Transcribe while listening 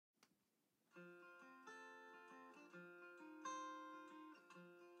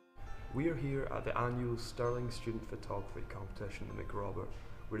We are here at the annual Stirling Student Photography competition in Macrobert,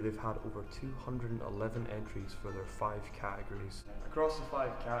 where they've had over 211 entries for their 5 categories. Across the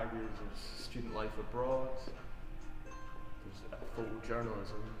 5 categories there's student life abroad, there's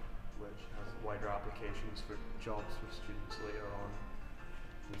photojournalism, which has wider applications for jobs for students later on.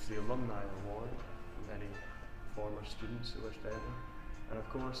 There's the Alumni Award, for many former students who wish to enter, and of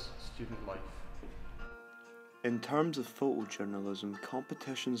course, student life. In terms of photojournalism,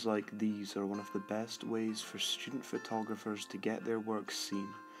 competitions like these are one of the best ways for student photographers to get their work seen,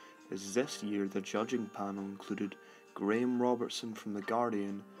 as this year the judging panel included Graham Robertson from The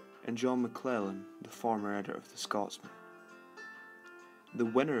Guardian and John McClellan, the former editor of The Scotsman. The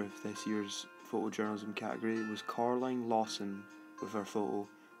winner of this year's photojournalism category was Caroline Lawson with her photo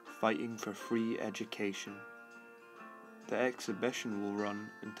Fighting for Free Education. The exhibition will run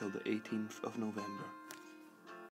until the 18th of November.